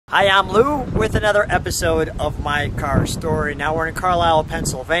Hi, I'm Lou with another episode of My Car Story. Now we're in Carlisle,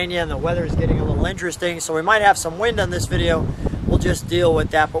 Pennsylvania, and the weather is getting a little interesting, so we might have some wind on this video. We'll just deal with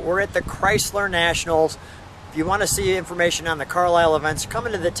that, but we're at the Chrysler Nationals. If you want to see information on the Carlisle events, come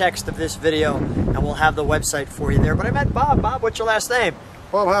into the text of this video, and we'll have the website for you there. But I met Bob. Bob, what's your last name?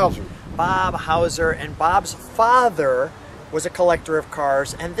 Bob Hauser. Bob Hauser, and Bob's father was a collector of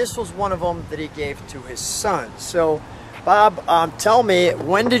cars, and this was one of them that he gave to his son. So, Bob, tell me,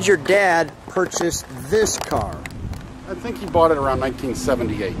 when did your dad purchase this car? I think he bought it around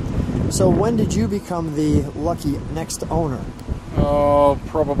 1978. So when did you become the lucky next owner? Oh,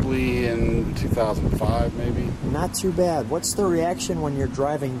 probably in 2005, maybe. Not too bad. What's the reaction when you're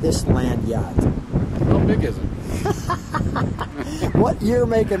driving this land yacht? How big is it? What year,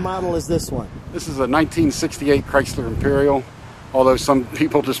 make, and model is this one? This is a 1968 Chrysler Imperial. Although some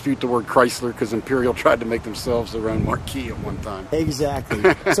people dispute the word Chrysler because Imperial tried to make themselves their own marquee at one time. Exactly.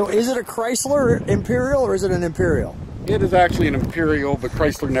 So is it a Chrysler Imperial or is it an Imperial? It is actually an Imperial, but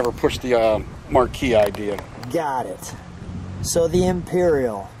Chrysler never pushed the marquee idea. Got it. So the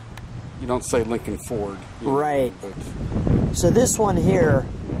Imperial. You don't say Lincoln Ford. Right. But so this one here,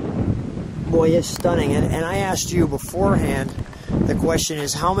 boy, is stunning. And I asked you beforehand, the question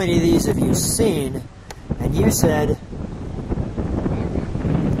is, how many of these have you seen? And you said...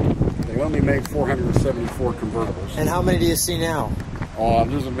 they only made 474 convertibles. And how many do you see now?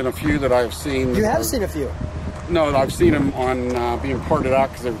 There's been a few that I've seen. You have seen a few? No, I've seen them on being parted out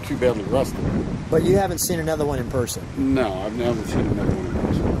because they were too badly rusted. But you haven't seen another one in person? No, I've never seen another one in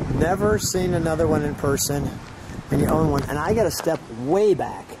person. Never seen another one in person, and you own one. And I got to step way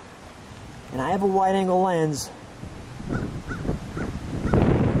back. And I have a wide-angle lens,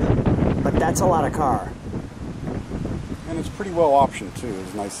 but that's a lot of car. And it's pretty well optioned too,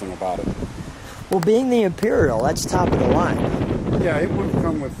 is the nice thing about it. Well, being the Imperial, that's top of the line. Yeah, it would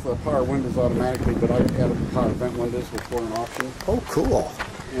come with power windows automatically, but I added the power vent windows, which were an option. Oh, cool.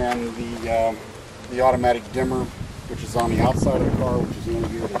 And the automatic dimmer, which is on the outside of the car, which is the only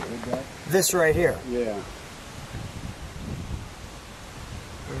gear that did that. This right here. Yeah.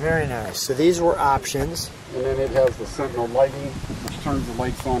 Very nice. So these were options. And then it has the Sentinel lighting, which turns the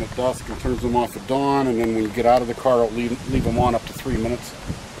lights on at dusk and turns them off at dawn. And then when you get out of the car, it'll leave them on up to 3 minutes.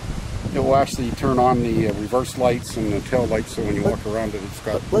 It will actually turn on the reverse lights and the tail lights, so when you walk around it, it's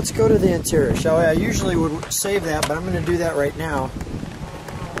got... Let's go to the interior, shall we? I usually would save that, but I'm going to do that right now.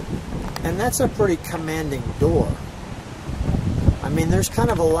 And that's a pretty commanding door. I mean, there's kind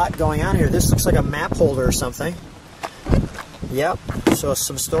of a lot going on here. This looks like a map holder or something. Yep, so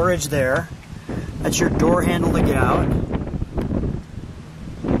some storage there. That's your door handle to get out.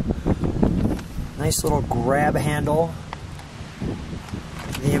 Nice little grab handle.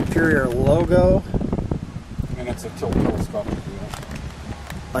 The Imperial logo. And it's a tilt telescopic wheel.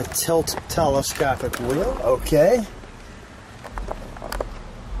 A tilt telescopic wheel, okay.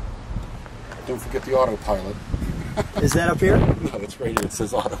 Don't forget the autopilot. Is that up here? No, it's right here. It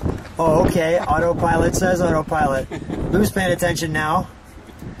says auto. Oh, okay. Autopilot says autopilot. Lou's paying attention now.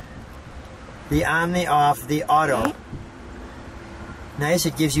 The on, the off, the auto. Nice.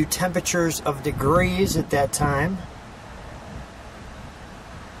 It gives you temperatures of degrees at that time.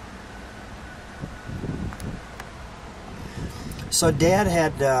 So Dad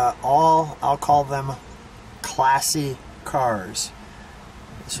had all, I'll call them classy cars.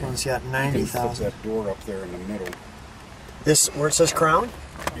 This one's got 90,000. That door up there in the middle. This, where it says Crown?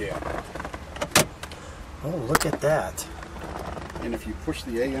 Yeah. Oh, look at that. And if you push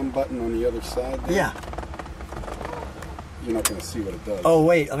the AM button on the other side there, Yeah. you're not going to see what it does. Oh,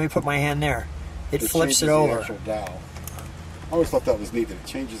 wait, let me put my hand there. It flips it over. The actual dial. I always thought that was neat, that it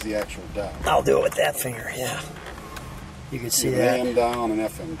changes the actual dial. I'll do it with that finger, yeah. You can see that. An AM dial and an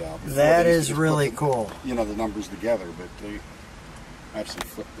FM dial. Before that they is really cool. You know, the numbers together, but they actually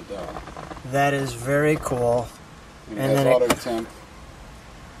flip the dial. That is very cool. And it has auto temp,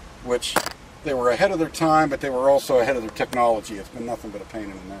 which they were ahead of their time, but they were also ahead of their technology. It's been nothing but a pain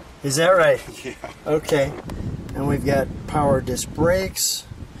in the neck. Is that right? Yeah. Okay. And we've got power disc brakes,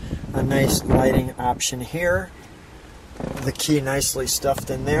 a nice lighting option here, the key nicely stuffed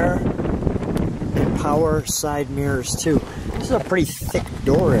in there, and power side mirrors too. This is a pretty thick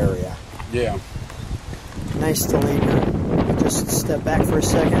door area. Yeah. Nice to lean here. Just step back for a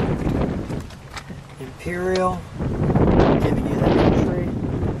second. Imperial, giving you that entry.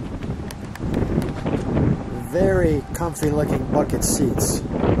 Very comfy looking bucket seats.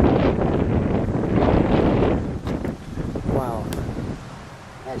 Wow.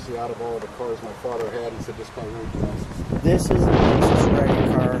 Actually, out of all the cars my father had, he said this car rode the nicest. This is the nicest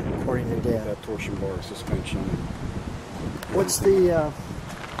riding car, according to Dad. That torsion bar suspension. What's the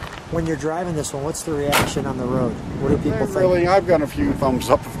When you're driving this one, what's the reaction on the road? What do people think? Really, I've got a few thumbs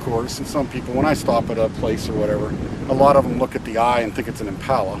up, of course, and some people, when I stop at a place or whatever, a lot of them look at the eye and think it's an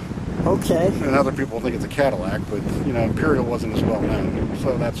Impala. Okay. And other people think it's a Cadillac, but, you know, Imperial wasn't as well known,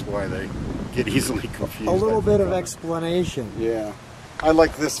 so that's why they get easily confused. A little bit of explanation. Yeah. I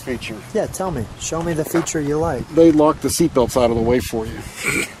like this feature. Yeah, tell me. Show me the feature you like. They lock the seatbelts out of the way for you.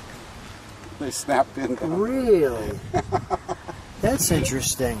 They snap in. Really? That's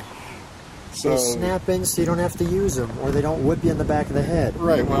interesting. So, they snap in so you don't have to use them, or they don't whip you in the back of the head.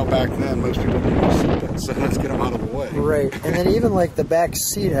 Right, well, back then, most people didn't use seatbelts, so let's get them out of the way. Right, and then even like the back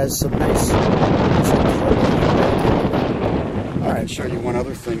seat has some nice... I can show you one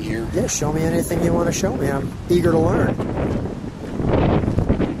other thing here. Yeah, show me anything you want to show me. I'm eager to learn.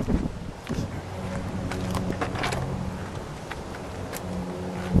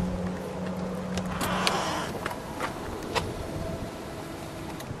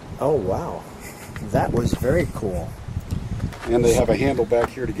 Oh, wow. That was very cool. And they have a handle back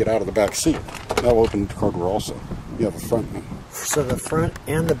here to get out of the back seat. That'll open the car door also. You have a front one. So the front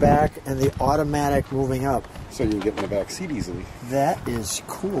and the back and the automatic moving up. So you can get in the back seat easily. That is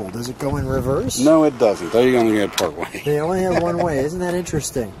cool. Does it go in reverse? No, it doesn't. They only had part way. They only have one way. Isn't that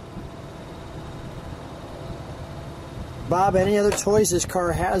interesting? Bob, any other toys this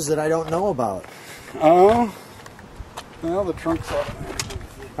car has that I don't know about? Oh, well, the trunk's automatic.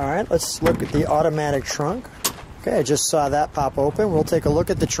 All right, let's look at the automatic trunk. Okay, I just saw that pop open. We'll take a look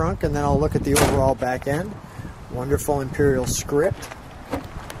at the trunk, and then I'll look at the overall back end. Wonderful Imperial script.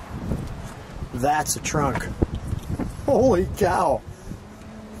 That's a trunk. Holy cow.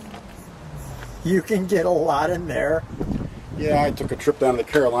 You can get a lot in there. Yeah, I took a trip down to the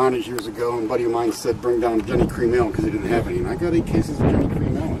Carolinas years ago, and a buddy of mine said bring down Jenny Cream Ale because he didn't have any. And I got 8 cases of Jenny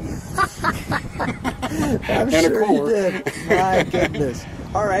Cream Ale in there. I'm sure you did. My goodness.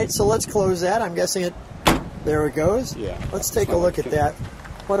 All right, so let's close that. I'm guessing it... There it goes. Yeah. Let's take a look at that.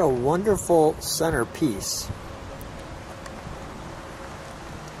 What a wonderful centerpiece.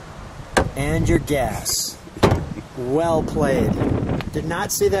 And your gas. Well played. Did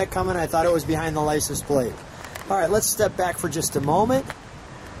not see that coming. I thought it was behind the license plate. All right, let's step back for just a moment.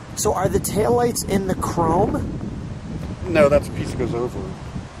 So are the taillights in the chrome? No, that's a piece that goes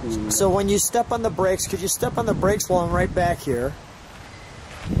over. So when you step on the brakes, could you step on the brakes while I'm right back here?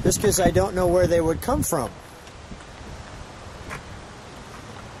 Just because I don't know where they would come from.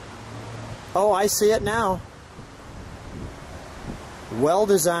 Oh, I see it now. Well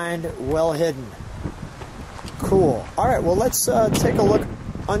designed, well hidden. Cool. All right, well, let's take a look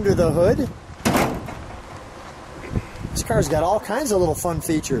under the hood. This car's got all kinds of little fun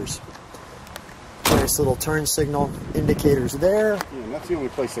features. Nice little turn signal indicators there. Yeah, and that's the only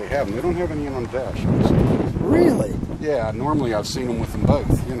place they have them. They don't have any on the dash. Really? Yeah, normally I've seen them with them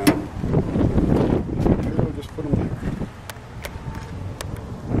both, you know. Imperial just put them there.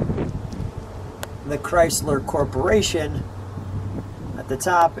 The Chrysler Corporation at the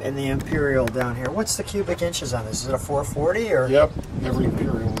top and the Imperial down here. What's the cubic inches on this? Is it a 440 or? Yep, every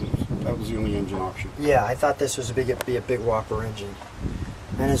Imperial, that was the only engine option. Yeah, I thought this was be a big whopper engine.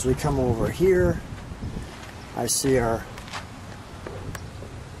 And as we come over here, I see our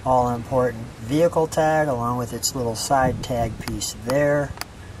all-important vehicle tag along with its little side tag piece there.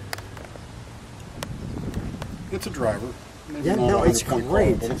 It's a driver. Maybe Yeah, not no, a it's 100-point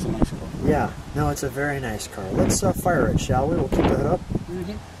great. car, but it's a nice car. Yeah, no, it's a very nice car. Let's fire it, shall we? We'll keep it up.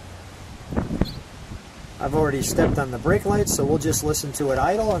 I've already stepped on the brake lights, so we'll just listen to it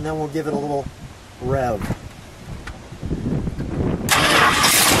idle, and then we'll give it a little rev.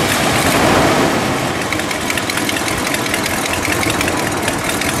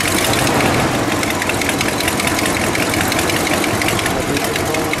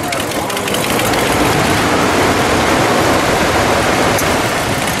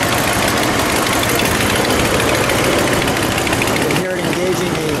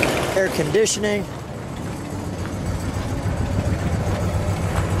 Conditioning.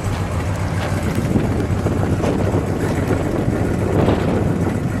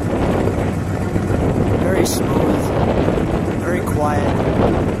 Very smooth, very quiet.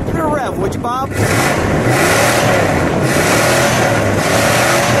 Give it a rev, would you, Bob?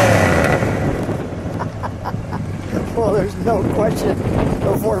 Well, there's no question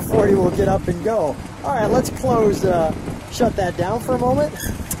the 440 will get up and go. All right, let's shut that down for a moment.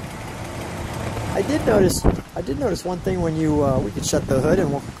 I did notice one thing when you, we could shut the hood and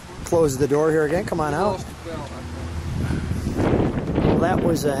we'll close the door here again. Come on out. Well, that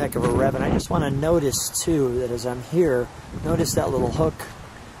was a heck of a rev, and I just want to notice too that as I'm here, notice that little hook,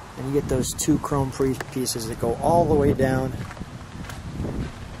 and you get those 2 chrome pieces that go all the way down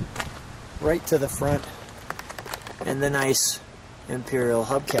right to the front, and the nice Imperial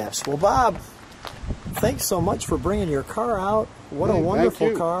hubcaps. Well, Bob, thanks so much for bringing your car out. What a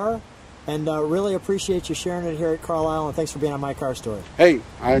wonderful car. And really appreciate you sharing it here at Carlisle, and thanks for being on My Car Story. Hey,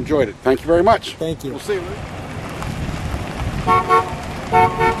 I enjoyed it. Thank you very much. Thank you. We'll see you later.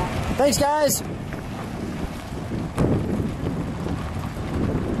 Thanks, guys.